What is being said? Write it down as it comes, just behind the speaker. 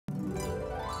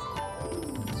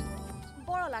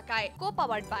वाला काय को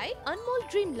powered by Anmol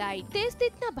dream light test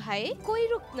इतना भाई कोई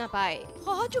रुक ना पाए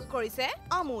सहयोग करिसे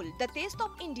Amul the test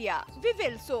of India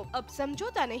Vivel soap अब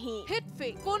समझौता नहीं हिट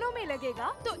फिट कोनों में लगेगा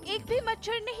तो एक भी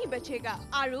मच्छर नहीं बचेगा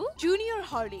आरु junior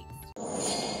Horlicks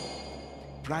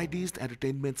Fridays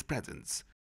Entertainment's presence.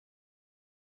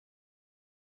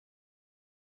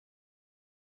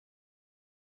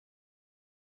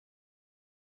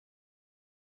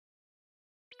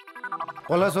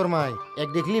 কলা শর্মাই এক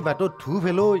দেখলি বাটত ধু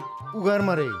ফেলই উগার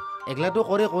মারে এগলা তো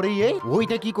করে করেই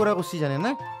ওইটা কি করা করছি জানে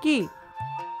না কি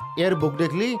এর বুক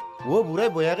দেখলি ও বুড়াই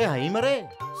বয়াকে হাঁহি মারে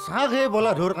চাহ খেয়ে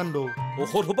বলা ধর কান্দ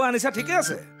ঔষধ সোপা আনিছা ঠিকে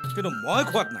আছে কিন্তু মই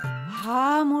খোৱাত নাই হা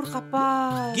মোৰ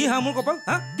কপাল কি হা মোৰ কপাল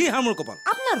হা কি হা মোৰ কপাল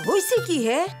আপনার হইছে কি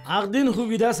হে আগদিন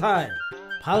সুবিধা চাই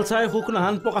ভাল চাই সুখ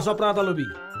নাহান পকা চপৰা এটা লবি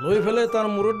লৈ ফেলে তাৰ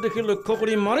মূৰত দেখি লক্ষ্য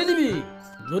কৰি মাৰি দিবি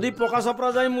যদি পকা চপৰা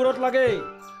যাই মূৰত লাগে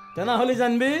তেনেহ'লে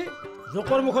জানবি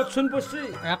জোকৰ মুখত চুন পৰছি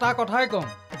এটা কথাই কম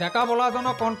ডেকা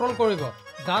বলাজনক কণ্ট্ৰোল কৰিব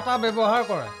যাতা ব্যৱহাৰ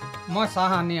কৰে মই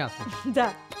চাহ আনি আছো যা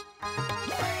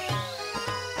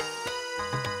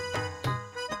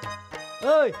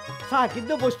ওই চাহ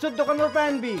কিন্তু বস্তুৰ দোকানৰ পৰা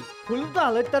আনবি ফুলটো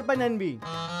হালতাৰ পৰা আনবি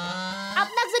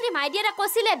আপনাক যদি মাইডিয়াৰা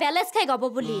কইছিলে ব্যালেন্স খাই গব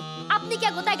বুলি আপনি কি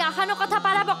গোটাই গাখানৰ কথা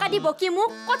পাৰা বকা দিব কি মোক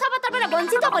কথা পাতাৰ পৰা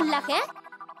বঞ্চিত কৰলাকে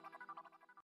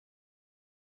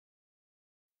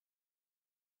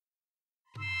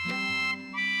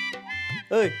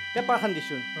ওই পেপাৰখন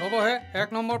দিছোন ৰ'বহে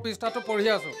 1 নম্বৰ পৃষ্ঠাটো পঢ়ি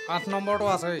আছো 8 নম্বৰটো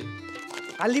আছেই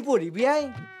কালি পঢ়িবি আই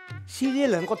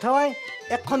সিরিয়াল হেন কথা হয়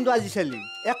এক খণ্ড আজি চালি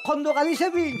এক খণ্ড কালি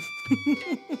চাবি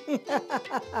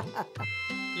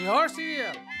কিহৰ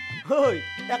চিৰিয়েল ওই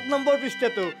 1 নম্বৰ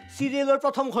পৃষ্ঠাটো সিৰিয়ালৰ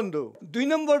প্ৰথম খণ্ড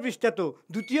 2 নম্বৰ পৃষ্ঠাটো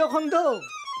দ্বিতীয় খণ্ড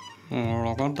মোৰ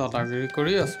লগত দাদাগিৰি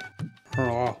কৰি আছে ৰ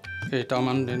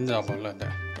কেইটামান দিন যাবলৈ দে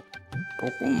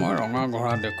তোকো মই ৰঙা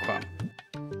ঘোঁৰা দেখুৱাম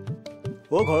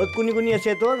ও ঘৰত কোনি কোনি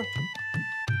আছে তোৰ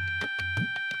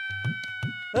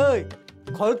ওই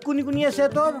ঘৰত কোনি কোনি আছে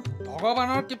তোৰ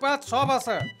ভগৱানৰ কৃপাত সব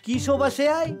আছে কি সব আছে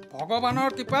আই ভগৱানৰ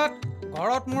কৃপাত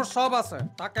ঘৰত মোৰ সব আছে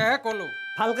তাকেহে কলো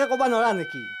ভালকে কবা নৰা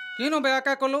নেকি কিনো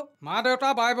বেয়াকে কলো মা দেউতা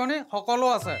ভাই ভনী সকলো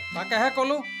আছে তাকেহে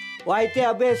কলো ওয়াইতে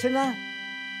আবে আছে না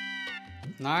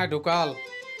নাই ঢুকাল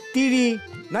তিৰি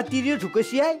না তিৰিও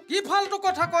ঢুকাইছি আই কি ফালতু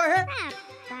কথা কয় হে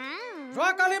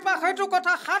যোৱাকালি বা সেইটো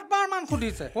কথা 7 বাৰ মান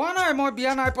সুধিছে কোৱা নাই মই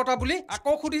বিয়া নাই পতা বুলি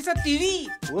আকৌ সুধিছে তিৰি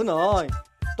ও নহয়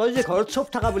তই যে ঘৰত সব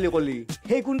থাকা বুলি কলি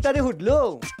সেই কোনটাৰে সুধলো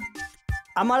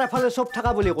আমাৰ এফালে সব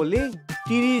থাকা বুলি কলি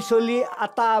তিৰি চলি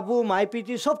আটা আবু মাই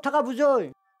পিটি সব থাকা বুজয়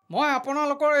মই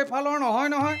আপোনালোকৰ এইফালৰ নহয়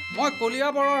নহয় মই কলিয়া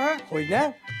বৰৰহে হয় না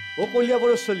ও কলিয়া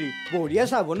বৰৰ চলি বঢ়িয়া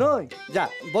চাহ বনয় যা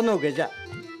বনওগে যা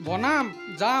বনাম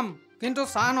যাম কিন্তু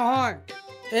চাহ নহয়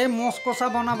এই মস্কোচা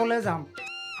বনাবলৈ যাম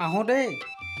আহো দেই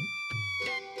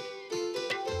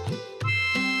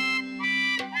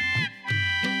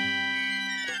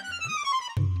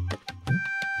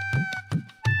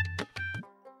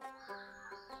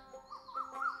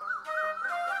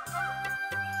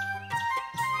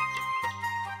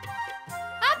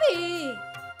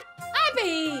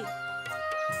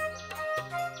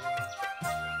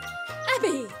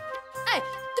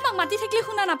মাতি থাকিলে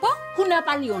শুনা নাপাও শুনা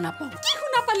পালিও নাপাও কি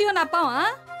শুনা পালিও নাপাও হা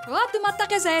ও তোমাৰ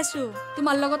তাকে যাই আছো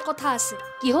তোমাৰ লগত কথা আছে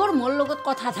কিহৰ মোৰ লগত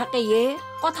কথা থাকে এ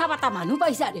কথা পাতা মানুহ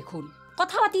পাইছা দেখোন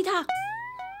কথা পাতি থাক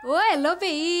ও হেল্ল'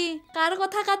 পেই কাৰ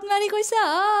কথা কাট মাৰি কৈছা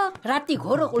ৰাতি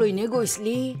ঘৰক লৈ নে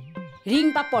গৈছলি ৰিং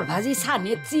পাপৰ ভাজি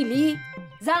চানেত চিলি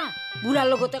যা বুঢ়াৰ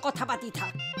লগতে কথা পাতি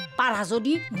থাক পাৰা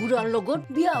যদি বুঢ়াৰ লগত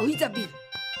বিয়া হৈ যাবি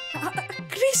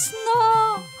কৃষ্ণ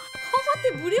হমতে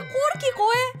বুঢ়ী কোৰ কি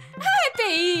কয় হাই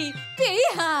পেই পেই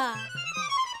হা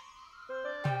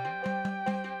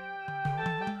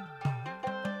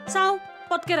চাও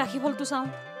পটকে ৰাখি ফলটো চাও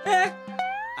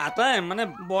আটাই মানে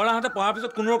বৰাহঁতে পঢ়াৰ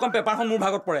পিছত কোনো ৰকম পেপাৰখন মোৰ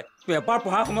ভাগত পৰে পেপাৰ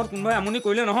পঢ়াৰ সময়ত কোনোবাই আমনি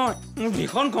কৰিলে নহয় মোৰ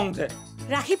ভীষণ খং উঠে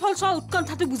ৰাখি ফল চোৱা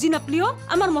উৎকণ্ঠাটো বুজি নাপলিও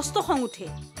আমাৰ মস্ত খং উঠে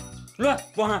লোৱা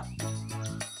পঢ়া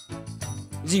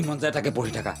যি মন যায় তাকে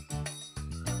পঢ়ি থাকা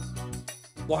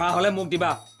পঢ়া হলে মোক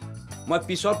দিবা মই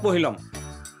পিছত পঢ়ি ল'ম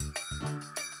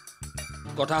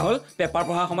কথা হ'ল পেপাৰ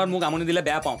পঢ়াৰ সময়ত মোক আমনি দিলে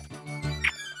বেয়া পাওঁ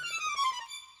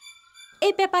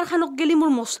এই পেপাৰখনক গেলি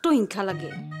মোৰ মস্ত হিংসা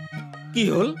লাগে কি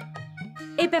হ'ল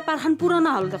এই পেপাৰখন পুৰণা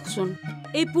হ'ল দেখচোন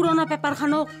এই পুৰণা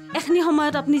পেপাৰখনক এখনি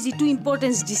সময়ত আপুনি যিটো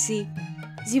ইম্পৰ্টেঞ্চ দিছি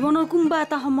জীৱনৰ কোনোবা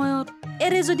এটা সময়ত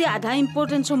এৰে যদি আধা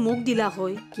ইম্পৰ্টেঞ্চো মোক দিলা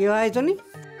হয় কি হয় এজনী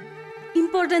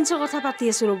ইম্পৰ্টেঞ্চৰ কথা পাতি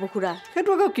আছো ৰ'ব খুৰা সেইটো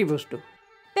আকৌ কি বস্তু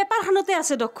পেপাৰখনতে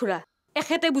আছে দক খুৰা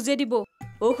এখেতে বুজাই দিব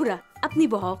অ খুৰা আপুনি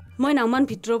বহক মই নাওমান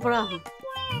ভিতৰৰ পৰা আহোঁ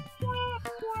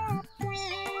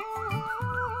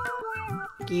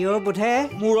কিয় বোধে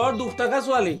মূৰৰ দুখ থকা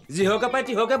ছোৱালী যিহকে পাই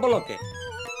তিহকে বলকে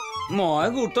মই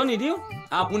গুৰুত্ব নিদিওঁ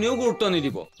আপুনিও গুৰুত্ব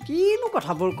নিদিব কিনো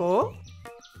কথাবোৰ ক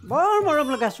বৰ মৰম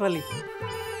লগা ছোৱালী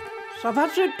স্বভাৱ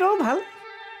চৰিত্ৰও ভাল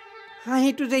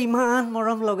হাঁহিটো যে ইমান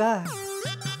মৰম লগা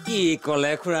কি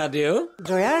ক'লে খুৰাদেউ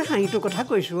জয়াৰ হাঁহিটোৰ কথা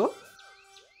কৈছোঁ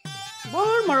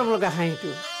বৰ মৰম লগা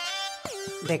হাঁহিটো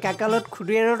ডেকা কালত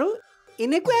খুৰীয়েৰৰো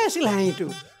এনেকুৱাই আছিল হাঁহিটো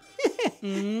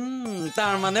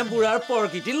তাৰ মানে বুঢ়াৰ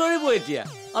প্ৰকৃতি লৰিব এতিয়া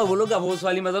আৰু বোলো গাভৰু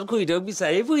ছোৱালীৰ মাজত খুৰীদেউক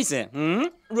বিচাৰি ফুৰিছে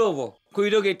ৰ'ব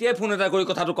খুৰীদেউক এতিয়াই ফোন এটা কৰি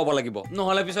কথাটো ক'ব লাগিব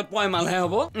নহ'লে পিছত পয়মালহে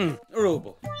হ'ব ৰ'ব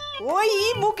ঐ ই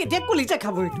মোক এতিয়া কলিজা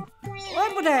খাব এইটো ঐ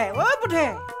বুধে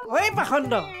ঐ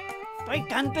পাখণ্ড তই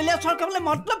কাণতলীয়া চৰকাৰলৈ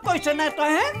মতলব কৈছ নাই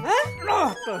তই হে ৰহ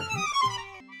তই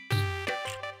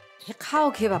খাও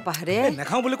খে বাপা ৰে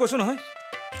নাখাওঁ বুলি কৈছো নহয়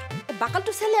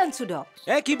বাকালটো চেলে আনছো দ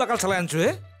কি বাকাল চালাই আনছো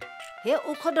হে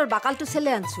ঔষধৰ বাকালটো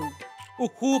চেলে আনছো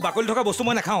বাকলি থকা বস্তু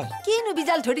মই নাখাওঁ কিনো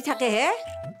বিজাল ধৰি থাকে হে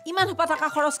ইমান সোপা টকা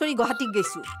খৰচ কৰি গুৱাহাটীত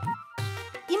গৈছো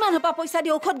ইমান সোপা পইচা দি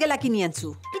ঔষধ গেলা কিনি আনছো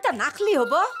এতিয়া নাখলি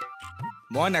হ'ব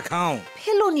মই নাখাওঁ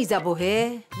ফেলনি যাব হে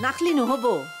নাখলি নহ'ব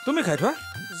তুমি খাই থোৱা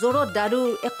জ্বৰত দাৰু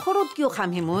এখৰত কিয় খাম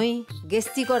হে মই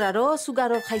গেষ্ট্ৰিকৰ আৰু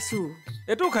চুগাৰৰ খাইছো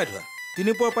এইটোও খাই থোৱা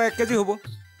 3 পোৱাৰ পৰা 1 কেজি হ'ব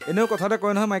এনেও কথাতে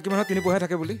কয় নহয় মাইকী মানুহৰ 3 পোৱাহে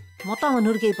থাকে বুলি মতা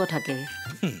মানুহৰ কেইপ থাকে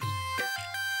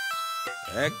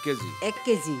 1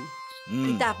 কেজি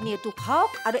এতিয়া আপুনি এইটো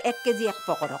খাওক আৰু 1 কেজি 1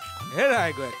 পকৰক হে ৰাই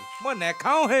গৰাকী মই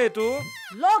নাখাওঁ হে এইটো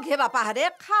লগ হে বাপা ৰে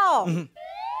খাওক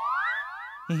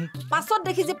পাছত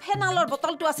দেখি যে ফেনালৰ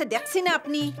বটলটো আছে দেখছিনে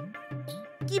আপুনি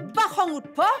কিবা খং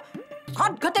উঠব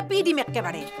ঘট ঘটে পি দিম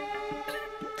একেবাৰে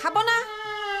খাব না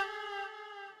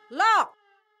লগ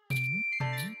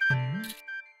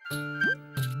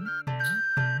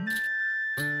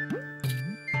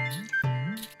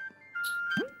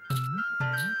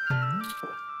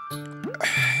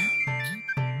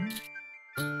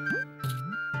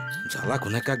জ্বালা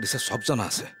কোনে কাক দিছে চব জনা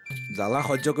আছে জ্বালা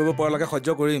সহ্য কৰিব পৰালৈকে সহ্য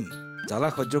কৰিম জ্বালা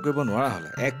সহ্য কৰিব নোৱাৰা হ'লে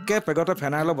একে পেগতে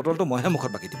ফেনাইলৰ বটলটো মইহে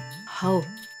মুখত বাকি দিম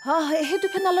সেইটো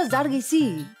ফেনালৰ জাৰ গেছি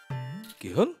কি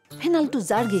হ'ল ফেনালটো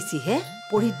জাৰ গেছি হে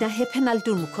পৰিদিনা হে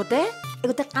ফেনালটোৰ মুখতে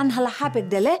এগতে কাণহালা সাপ এক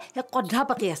দেলে কধা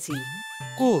পাকি আছিল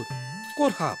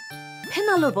ক'ত সাপ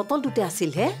ফেনালৰ বটলটোতে আছিল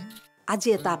হে আজি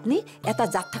আপুনি এটা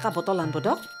জাত থকা বটল আনব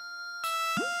দক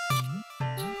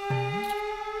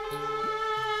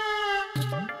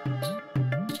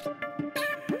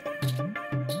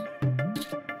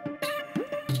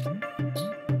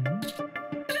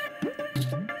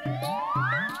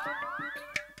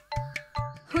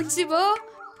শুনছিব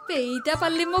পেইটা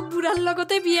পাল্লি মোক বুঢ়াৰ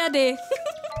লগতে বিয়া দে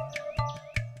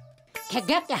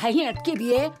হেগাকে হাঁহি আটকে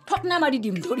বিয়ে ঠকনা মাৰি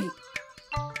দিম ধৰি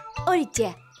ৰিত্যা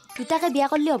দুটাকে বিয়া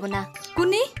কৰলে হব না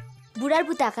কোনি বুঢ়াৰ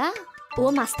পুতাকা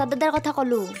মাষ্টাৰ দাদাৰ কথা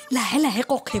কলো লাহে লাহে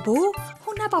কক হেবো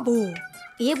শুনা পাবো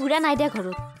বুঢ়া নাই দে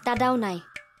ঘৰত দাদাও নাই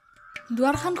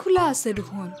দুৱাৰখন খোলা আছে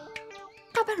দেখোন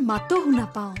কাবাৰ মাতো শুনা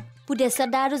পাওঁ পুদেশ্বৰ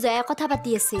দা আৰু জয়া কথা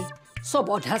পাতি আছে সব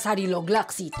অধা চাৰি লগ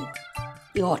লাগছি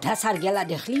এই অধা চাৰ গেলা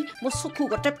দেখলি মোৰ চকু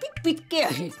গতে পিক পিককে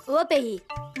আহে পেহী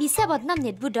মিছা বদনাম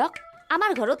নেটবুদক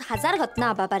আমাৰ ঘৰত হাজাৰ ঘটনা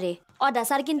হবা পাৰে অধা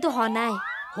চাৰ কিন্তু হ নাই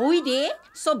হই দে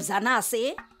সব জানা আছে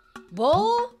বৌ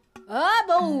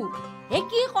হে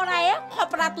কি কৰায়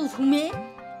খপৰাটো ঘুমে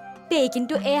পেহী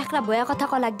কিন্তু একৰা বয়া কথা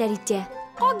কলাক দে ৰিত্যা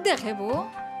কক দেখে বৌ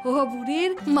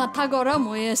বুঢ়ীৰ মাথা গৰম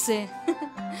হৈ আছে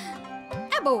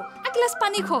বৌ এগিলাচ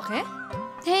পানী খক হে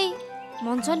হেই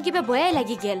মন চন কিবা বয়াই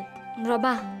লাগি গেল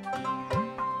ৰবা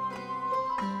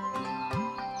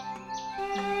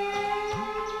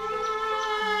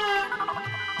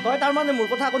তই তাৰমানে মোৰ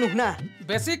কথা আকৌ নুশুনা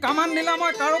বেছি কামান নিলা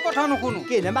মই কাৰো কথা নুশুনো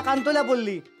কেনেবা কাণতলীয়া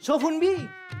বললি চব শুনবি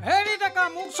হেৰি ডেকা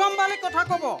মোক চম্ভালি কথা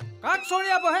কব কাক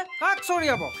চৰিয়াব হে কাক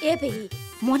চৰিয়াব পেহী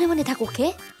মনে মনে থাকোকে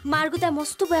মাৰ গোটা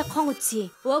মস্তো বয়া খং উঠছি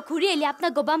ঘূৰি আহিলে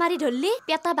আপোনাক গবা মাৰি ধৰলি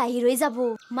পেটা বাহিৰ হৈ যাব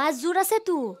মাছ জোৰ আছে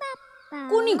তো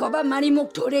কোনি গবা মাৰি মোক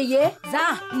ধৰে যা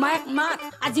মাক মাক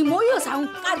আজি মইও চাওঁ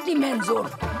কাৰ্টি মেন জোৰ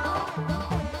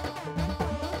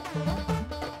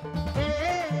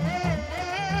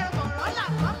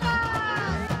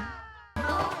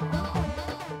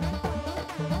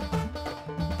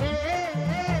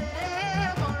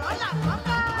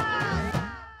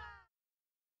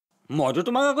মইতো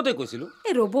তোমাক আগতে কৈছিলো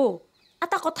ৰব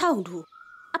এটা কথা সুধো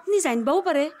আপুনি জানিবও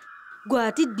পাৰে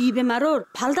গুৱাহাটীত বেমাৰৰ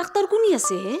ভাল ডাক্তৰ কোনি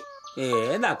আছে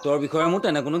ডাক্তৰৰ বিষয়ে মোৰ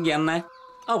তেনে কোনো জ্ঞান নাই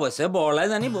অৱশ্যে বৰলাই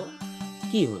জানিব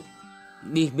কি হ'ল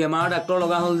বিষ বেমাৰৰ ডাক্তৰ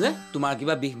লগা হ'ল যে তোমাৰ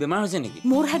কিবা বিষ বেমাৰ হৈছে নেকি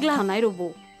মোৰ হেগলা নাই ৰব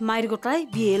মাইৰ গোটাই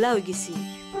বিহেলা হৈ গেছি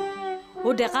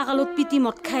ডেকা কালত পিটি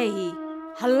মদ খাই আহি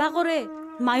হাল্লা কৰে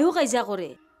মায়ো কাজিয়া কৰে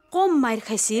কম মাইৰ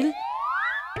খাইছিল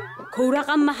ঘৌৰা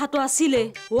কাম মাহাতো আছিলে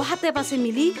হাতে পাছে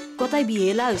মিলি গোটাই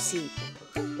বিহেলা হৈছিল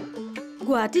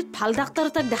গুৱাহাটীত ভাল ডাক্তৰ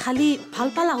এটাক দেখালি ভাল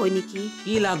পালা হয় নেকি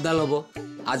কি লাভডাল হ'ব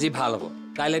আজি ভাল হ'ব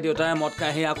কাইলৈ দেউতাই মদ খাই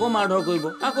আহি আকৌ মাৰধৰ কৰিব,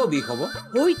 আকৌ বিষ হ'ব।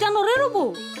 ইটা নৰে ৰ'ব,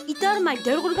 ইটাৰ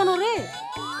মাধ্যৰ কৰিব নৰে।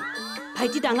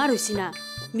 ভাইটি ডাঙৰ হৈছি না,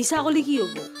 মিছা কলি কি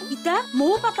হ'ব? ইটা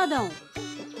ময়ো পাতা দিওঁ।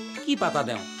 কি পাতা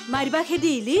দিওঁ? মাৰিবা খেদি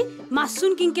আহিলি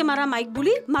মাছচোন কিংকে মাৰা মাইক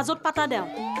বুলি মাজত পাতা দিওঁ।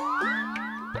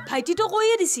 ভাইটিতো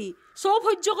কৈয়ে দিছি চব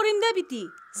সহ্য কৰিম দে পিতি,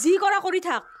 যি কৰা কৰি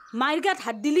থাক। মাইৰ গাত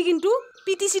হাত দিলি কিন্তু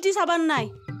পিটি চিটি চাবান নাই।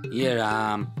 ইয়ে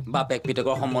ৰাম, বাপেক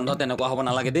পিতেকৰ সম্বন্ধ তেনেকুৱা হ'ব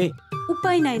নালাগে দেই।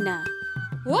 উপায় নাই না।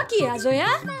 কি আজয়া?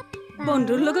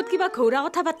 বন্ধুৰ লগত কিবা ঘৰুৱা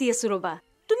কথা পাতি আছো ৰবা।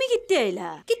 তুমি কেতিয়া আহিলা?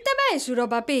 কেতিয়াবা আহিছো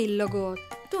ৰবা পেহীৰ লগত।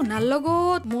 তোনাৰ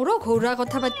লগত মোৰো ঘৰুৱা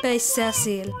কথা পাতিব ইচ্ছা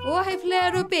আছিল। সেইফালে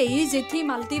আৰু পেহী জেঠি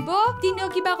মালতিব তিনিও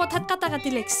কিবা কথাত কাটা কাটি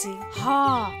লাগছি।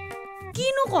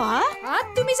 কিনো কোৱা?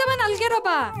 তুমি যাবা নালগে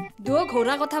ৰবা, দুয়ো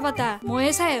ঘৰুৱা কথা পাতা,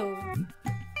 ময়ে চাই আহো।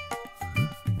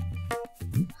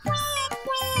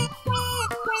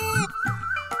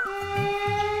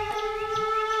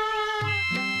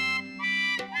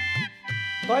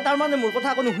 তই তাৰমানে মোৰ কথা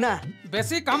একো নুশুনা?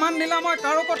 বেছি কামান দিলা মই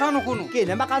কাৰো কথা নুশুনো।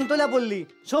 কেনেবা কান্তলা বললি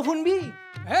চব শুনবি।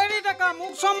 হেৰি ডেকা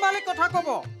মোক চম্ভালি কথা কব।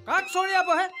 কাক চৰিয়াব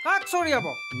হে? কাক চৰিয়াব?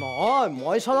 নহয়,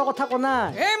 মই চৰৰ কথা কনা।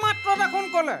 এই মাত্ৰ দেখোন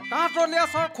কলে কাঁতলীয়া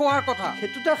চৰ খোৱাৰ কথা।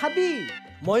 সেইটো তই খাবি,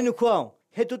 মই নোখোৱাও।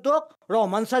 সেইটো তোক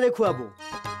ৰহমান ছাৰে খুৱাব।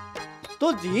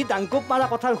 তোৰ যি ডাংকুপ মাৰা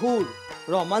কথাৰ সুৰ,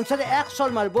 ৰহমান ছাৰে এক চৰ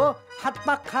মাৰিব, 7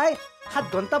 পাক খাই 7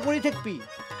 ঘণ্টা পৰি থাকবি।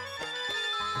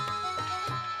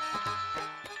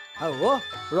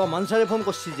 ৰহমান ছাৰে ফোন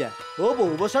কৰছি যা। বহু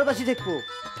বছৰ বাচি থাকব।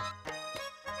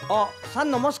 ছাৰ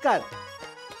নমস্কাৰ।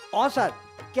 ছাৰ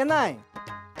কেনাই?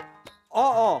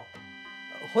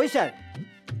 হয় ছাৰ,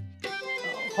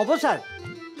 হ'ব ছাৰ।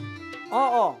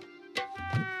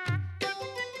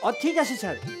 ঠিক আছে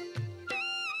ছাৰ,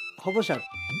 হ'ব ছাৰ।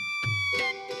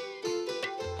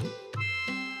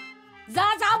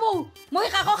 যা বৌ, মই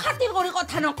কাকো খাতিৰ কৰি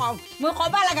কথা নকওঁ। মই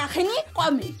কবা লাগাখিনি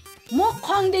কমেই। মোক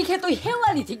খং দেখে তই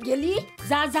সেৱালি ঠিক গেলি।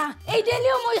 যা এই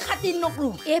ডেলিও মই খাতিৰ নকৰো।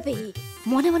 পেহী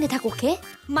মনে মনে থাকোকে,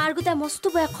 মাৰ গোটা মস্ত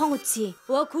বয়া খং উঠছি।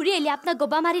 ঘূৰি আহিলি আপোনাক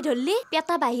গবা মাৰি ধৰলি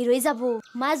পেটা বাহিৰ হৈ যাব।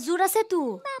 মাছ জোৰ আছে তো।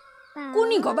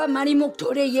 কোনি গবা মাৰি মোক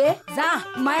ধৰে ইয়ে? যা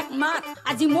মাক মাত,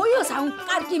 আজি ময়ো চাওঁ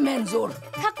কাৰ কি মেন জোৰ।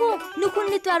 থাকো,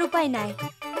 নুশুনলিতো আৰু উপায় নাই।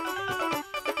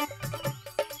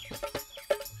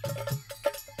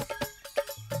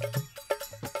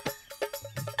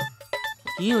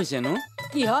 কি হৈছেনো?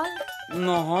 কি হ'ল?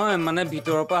 নহয় মানে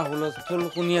ভিতৰৰ পৰা হুলস্থুল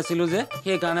শুনি আছিলো যে,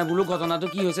 সেইকাৰণে বোলো ঘটনাটো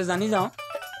কি হৈছে জানি যাওঁ।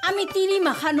 আমি তিৰি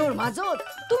মাখানোৰ মাজত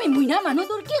তুমি মুইনা মানুহ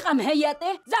তোৰ কি কাম হে ইয়াতে?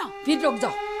 যাওঁ ভিতৰত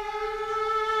যাওঁ।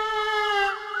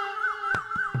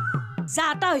 যা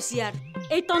এটা হৈছি আৰু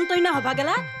এই টনটইনা হবা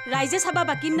গেলা ৰাইজে চাবা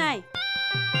বাকী নাই।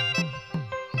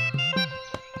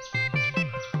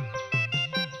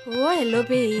 হেল্ল'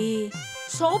 পেহী।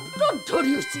 চব তোৰ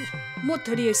ধৰি হৈছি। মোৰ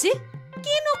ধৰি হৈছি?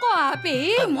 কিনো কোৱা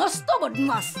পেহী? মস্ত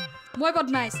বদমাছ। মই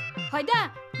বদমাইছ? হয় দা,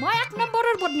 মই 1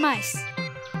 নম্বৰৰ বদমাইছ।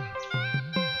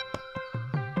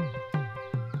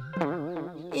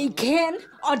 এইখেন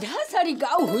অধা চাৰি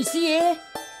গাঁও হৈছি।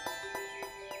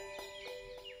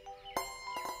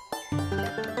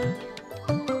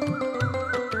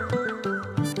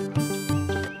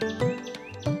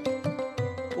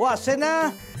 আছে না?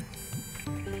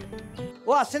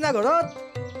 আছে না ঘৰত?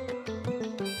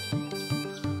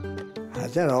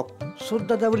 হাজাৰক চোৰ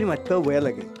দাদা বুলি মাতিব বেয়া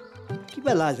লাগে,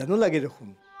 কিবা লাজানো লাগে দেখোন।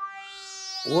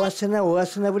 আছে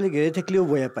না বুলি গেৰে থাকিলেও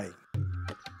বেয়া পায়।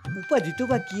 উপাধিটো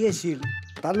বা কি আছিল?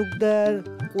 তালুকদাৰ,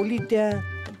 কলিতা,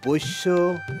 বৈশ্য,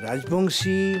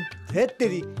 ৰাজবংশী। হেত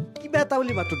তেৰি কিবা এটা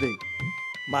বুলি মাতো দেই,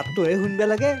 মাতটোহে শুনবা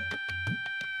লাগে।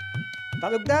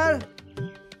 তালুকদাৰ,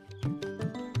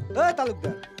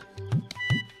 তালুকদাৰ,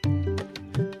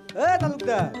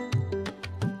 তালুকদাৰ।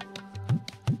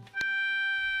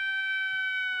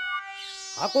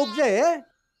 আকক যে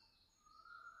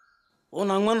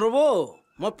নাংমান ৰ'ব,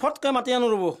 মই ফটকে মাতি আনো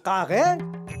ৰ'ব। কাকে?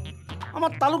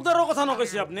 আমাৰ তালুকদাৰৰ কথা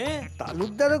নকৈছে আপুনি?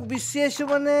 তালুকদাৰক বিচাৰিছো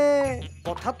মানে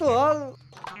কথাটো হ'ল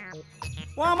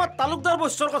আমাৰ তালুকদাৰ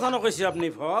বৈশ্যৰ কথা নকৈছে আপুনি?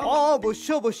 বৈশ্য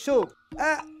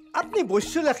আপুনি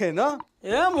বৈশ্য লেখে ন?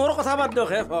 মোৰ কথা বাদ দিয়ক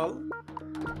হে ফল।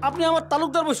 আপুনি আমাৰ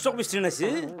তালুকদাৰ বৈশ্যক বিচাৰি নাছি?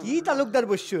 কি তালুকদাৰ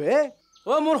বৈশ্য হে?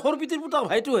 মোৰ সৰু পিতিৰ পুতাক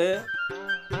ভাইটো হে।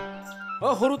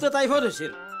 সৰুতে টাইফইড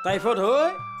হৈছিল, টাইফইড হৈ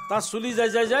তাৰ চুলি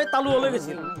যাই তালু হলে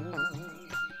গৈছিল।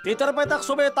 তেতিয়াৰ পৰাই তাক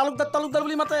চবে তালুকদাৰ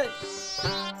বুলি মাতে।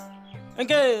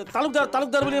 এনেকে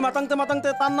তালুকদাৰ বুলি মাতাংতে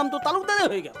তাৰ নামটো তালুকদাৰে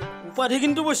হৈ গেল। উপাধি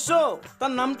কিন্তু বৈশ্য,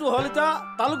 তাৰ নামটো হ'ল এতিয়া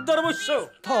তালুকদাৰ বৈশ্য।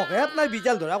 থকে আপোনাৰ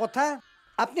বিজাল ধৰা কথা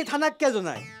আপুনি থানাক কিয়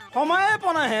জনায়? সময়ে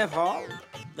পোৱা হে ফল।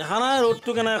 দেখা নাই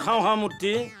ৰ'দটো কেনে খাওঁ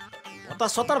মূৰ্তি। বতাৰ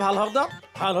চতাৰ ভাল হওক দিয়ক,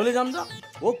 ভাল হ'লে যাম দিয়ক।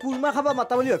 কুৰমা খাবা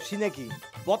মাতা বুলি ভাবছি নেকি?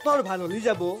 বতৰ ভাল হ'লে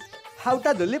যাব।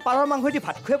 খাওঁতা ধৰিলে পাৰৰ মাংস দি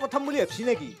ভাত খুৱাই পঠাম বুলি ভাবছি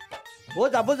নেকি?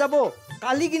 যাব,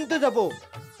 কালি কিন্তু যাব।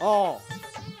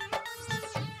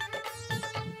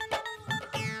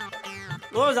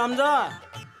 যাম যা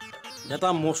এটা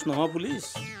মোচ নহয় পুলিচ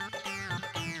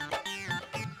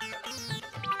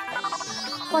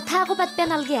কথা আকৌ পাতবে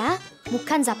নালগে হা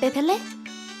মুখখান জাপে ফেলে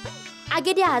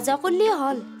আগে দিয়া আজা করলি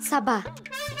হল চাবা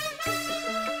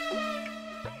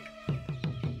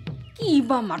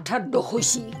কিবা মাথার দোষ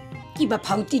হয়েছি কিবা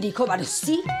ফাউতি দেখো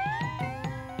বাড়ছি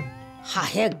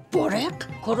হাহেক বরেক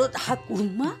ঘরত হা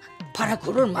কুরমা ভাড়া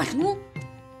ঘরের মানুষ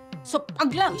সব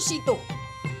পাগলা হয়েছি তো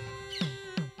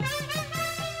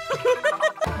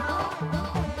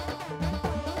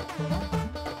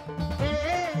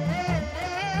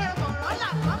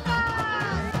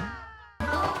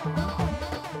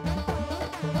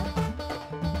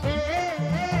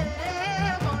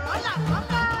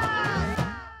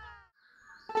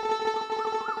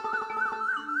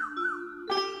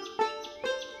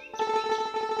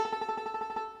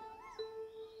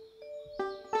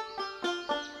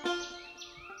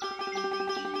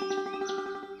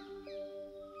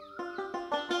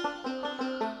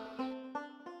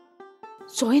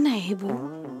জয় নাই হেবু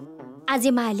আজি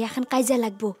মাহিলী এখন কাজিয়া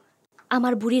লাগবো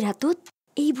আমার বুড়ির হাতত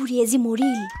এই বুড়ি আজি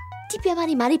মরিল টিপে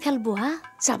মারি মারি ফেলবো হা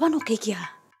যাবা নকে কিয়া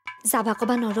যাবা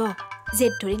কবা নৰ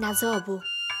জেদ ধৰি নাজ হব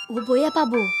ও বয়া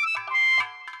পাবো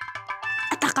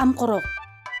এটা কাম কৰক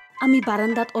আমি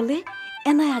বাৰান্দাত অলে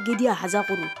এনাই আগে দিয়া হাজা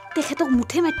কৰো তেখেতক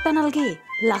মুঠে মাতবা নালগে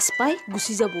লাজ পাই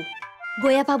গুচি যাব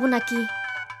বয়া পাবো নাকি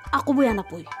আকৌ বয়া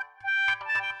নাপই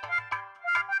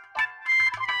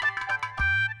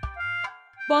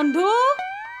বন্ধু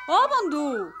অ বন্ধু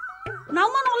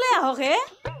নাওমান ওলে আহকে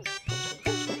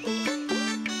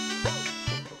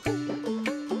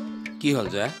কি হল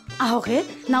যায় আহকে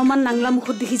নাওমান নাংলা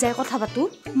মুখত দেখি যায় কথা পাতো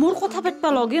মোৰ কথা পাতবা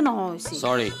লগে নহয়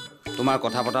সৰি তোমাৰ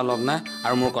কথা পতা লগ নাই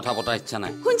আৰু মোৰ কথা পতা ইচ্ছা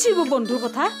নাই শুনছিব বন্ধুৰ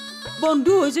কথা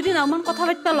বন্ধু হৈ যদি নাওমান কথা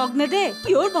পাতবা লগ নেদে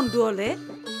কিহৰ বন্ধু হলে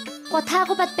কথা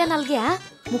আকৌ পাতবে নালগে হা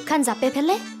মুখখান জাপে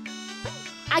ফেলে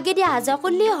আগে দিয়া আজা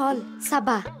করলি হল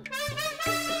চাবা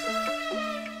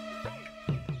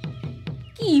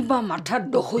কিবা মাথার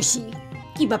দোষ হয়েছি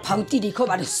কিবা ফাউতি দেখো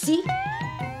বাড়ছি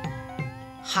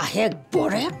হাহেক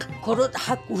বরেক ঘরত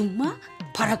হা কুরমা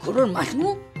ভাড়া ঘরের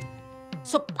মানুষ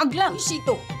সব পাগলা হয়েছি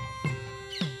তো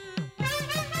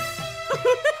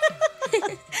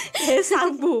হে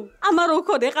চাংবু আমাৰ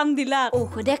ঔষধে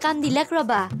কাম দিলাক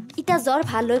ৰবা ইটা জ্বৰ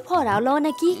ভাল হৈ ফৰাও লওঁ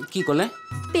নেকি কি কলে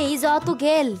পেই যোৱাটো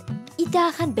গেল ইটা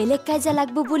এখন বেলেগ কাজিয়া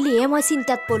লাগব বুলিহে মই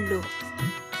চিন্তাত পড়লো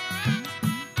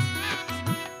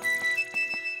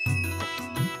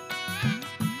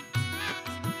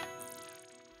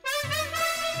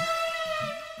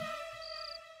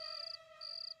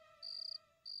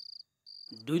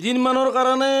দুদিন মানৰ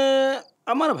কাৰণে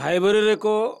আমাৰ ভাই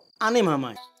ভৰিৰেকো আনিম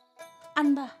আমাই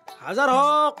আনবা হাজাৰ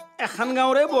হওক এখন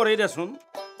গাঁৱৰে বৰে দেচোন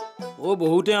ও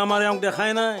বহুতে আমাৰ এওঁক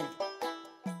দেখাই নাই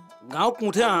গাঁৱক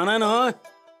মুঠে অহা নাই নহয়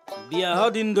বিয়াহ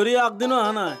দিন ধৰি আগদিনো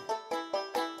অহা নাই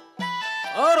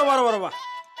অ ৰবা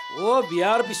ও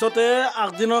বিয়াৰ পিছতে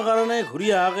আগদিনৰ কাৰণে ঘূৰি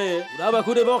আহাকে বুঢ়া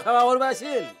বাসুদেৱক সেৱা কৰিব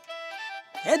আছিল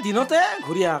সেই দিনতে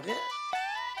ঘূৰি আহাকে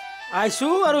আহিছো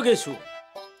আৰু গৈছো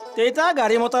তেইতা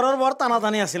গাড়ী মটৰৰ বৰ টানা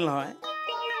টানি আছিল নহয়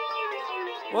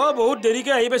অ বহুত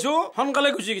দেৰিকে আহি পাইছো সোনকালে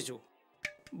গুচি গৈছো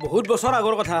বহুত বছৰ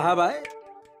আগৰ কথা হা বাই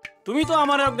তুমিতো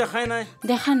আমাৰ এক দেখাই নাই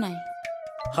দেখা নাই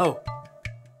হাও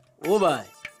ও বাই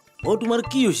ও তোমাৰ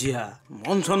কি হৈছে হা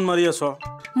মন চন মাৰি আছ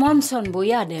মন চন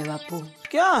বয়া দে বাপু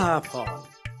কিয় হা ফল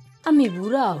আমি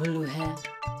বুঢ়া হলো হে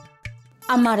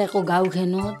আমাৰ একো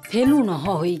গাঁওখনত ভেলু নহ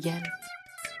হৈ গেল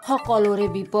সকলোৰে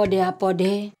বিপদে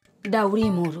আপদে দাউৰি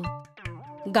মৰো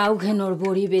গাঁওখনৰ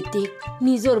বৰি বেটিক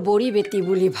নিজৰ বৰি বেটি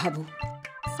বুলি ভাবো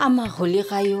আমাক হলি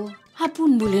কায়ো আপোন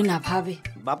বুলি নাভাবে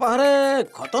বাপাহাৰে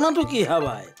ঘটনাটো কি হা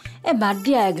বাই বাদ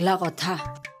দিয়া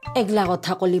এগলা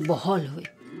কথা কলি বহল হৈ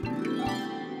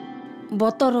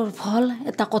বতৰৰ ফল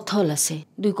এটা কঠল আছে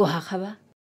 2 কহা খাবা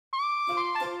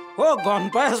ও গন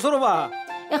পাই আছো ৰবা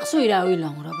এক চৈৰা হৈ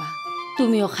লওঁ ৰবা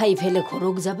তুমিও খাই ফেলে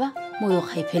ঘৰক যাবা ময়ো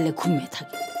খাই ফেলে ঘুমে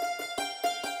থাকি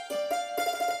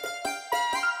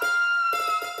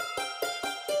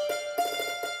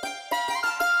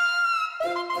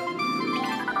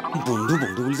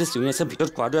বন্ধু বুলি যে চিঞৰি আছে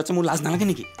ভিতৰত কোৱাটো আছে মোৰ লাজ নালাগে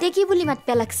নেকি তে কি বুলি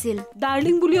মাতবা লাগছিল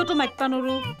ডাৰ্লিং বুলিও তো মাতবা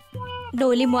নৰো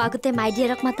নলি মই আগতে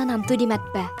মাইডিয়াৰক মাতা নামটো দি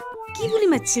মাতবা কি বুলি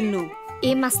মাতছিল নো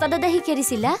এই মাষ্টাৰ দাদা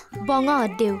শিকাইছিলা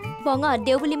বঙাহত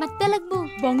দেও বুলি মাতবা লাগবো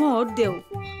বঙাহত দেও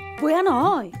বয়া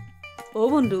নহয় ও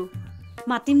বন্ধু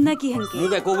মাতিম না কি হেনকে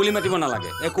মোক একো বুলি মাতিব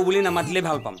নালাগে একো বুলি নামাতিলে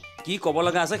ভাল পাম কি ক'ব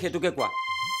লগা আছে সেইটোকে কোৱা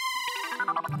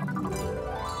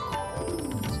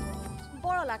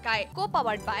বৰলা पकाए को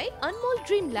powered by Anmol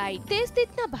dream light test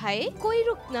इतना भाए कोई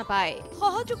रुक ना पाए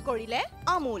सहयोग करिले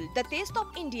Amul the test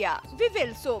of India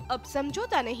Vivel soap अब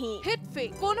समझौता नहीं हिट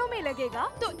फिक कोनों में लगेगा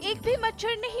तो एक भी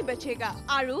मच्छर नहीं बचेगा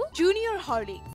आरु जूनियर हॉर्लिक्स